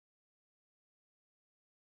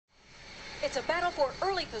It's a battle for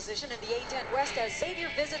early position in the A-10 West as Xavier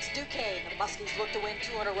visits Duquesne. The Muskies look to win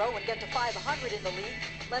 2 in a row and get to 500 in the league,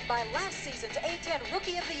 led by last season's A-10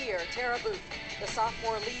 Rookie of the Year, Tara Booth. The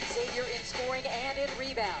sophomore leads Xavier in scoring and in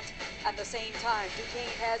rebounds. At the same time, Duquesne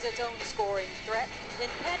has its own scoring threat in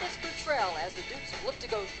Candace Butrell as the Dukes look to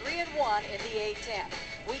go 3-1 in the A-10.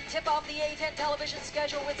 We tip off the A-10 television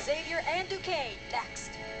schedule with Xavier and Duquesne next.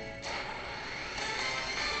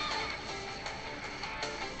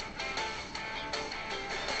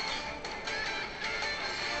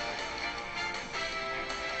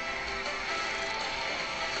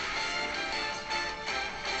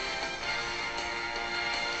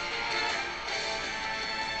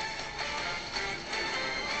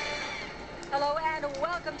 Hello and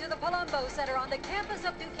welcome to the Palumbo Center on the campus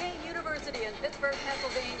of Duquesne University in Pittsburgh,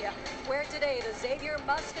 Pennsylvania, where today the Xavier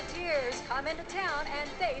Musketeers come into town and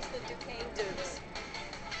face the Duquesne Dukes.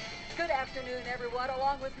 Good afternoon, everyone.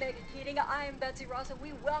 Along with Megan Keating, I'm Betsy Ross, and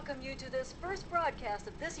we welcome you to this first broadcast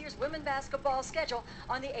of this year's women's basketball schedule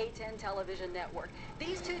on the A-10 television network.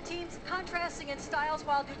 These two teams contrasting in styles.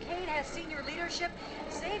 While Duquesne has senior leadership,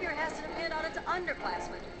 Xavier has to depend on its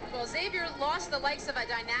underclassmen. Well, Xavier lost the likes of a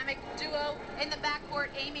dynamic duo in the backcourt,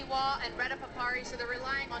 Amy Wall and Retta Papari, so they're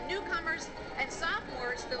relying on newcomers and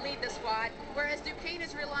sophomores to lead the squad, whereas Duquesne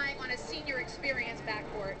is relying on a senior experienced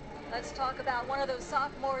backcourt. Let's talk about one of those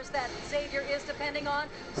sophomores that Xavier is depending on,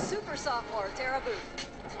 super sophomore Tara Booth.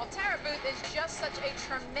 Well, Tara Booth is just such a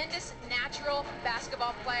tremendous natural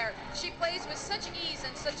basketball player. She plays with such ease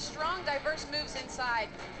and such strong, diverse moves inside.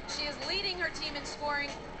 She is leading her team in scoring.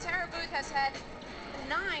 Tara Booth has had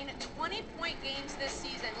 9 20-point games this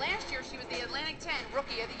season. Last year, she was the Atlantic 10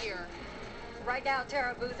 Rookie of the Year. Right now,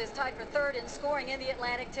 Tara Booth is tied for 3rd in scoring in the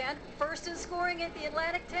Atlantic 10. 1st in scoring in the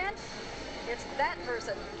Atlantic 10, it's that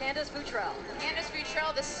person, Candace Butrell. Candace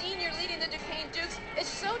Butrell, the senior leading the Duquesne Dukes, is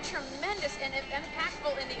so tremendous and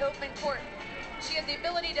impactful in the open court. She has the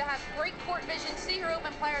ability to have great court vision, see her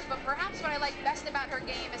open players, but perhaps what I like best about her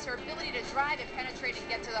game is her ability to drive and penetrate and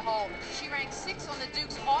get to the hole. She ranks 6th on the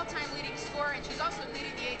Dukes' all-time leading scorer, and she's also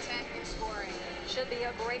leading the A-10 in scoring. Should be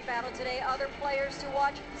a great battle today. Other players to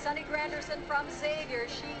watch, Sunny Granderson from Xavier.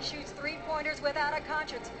 She shoots 3-pointers without a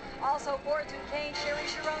conscience. Also for Duquesne, Sherry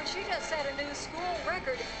Sharon, she just set a new school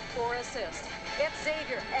record for assists. It's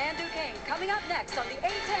Xavier and Duquesne coming up next on the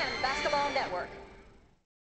A-10 Basketball Network.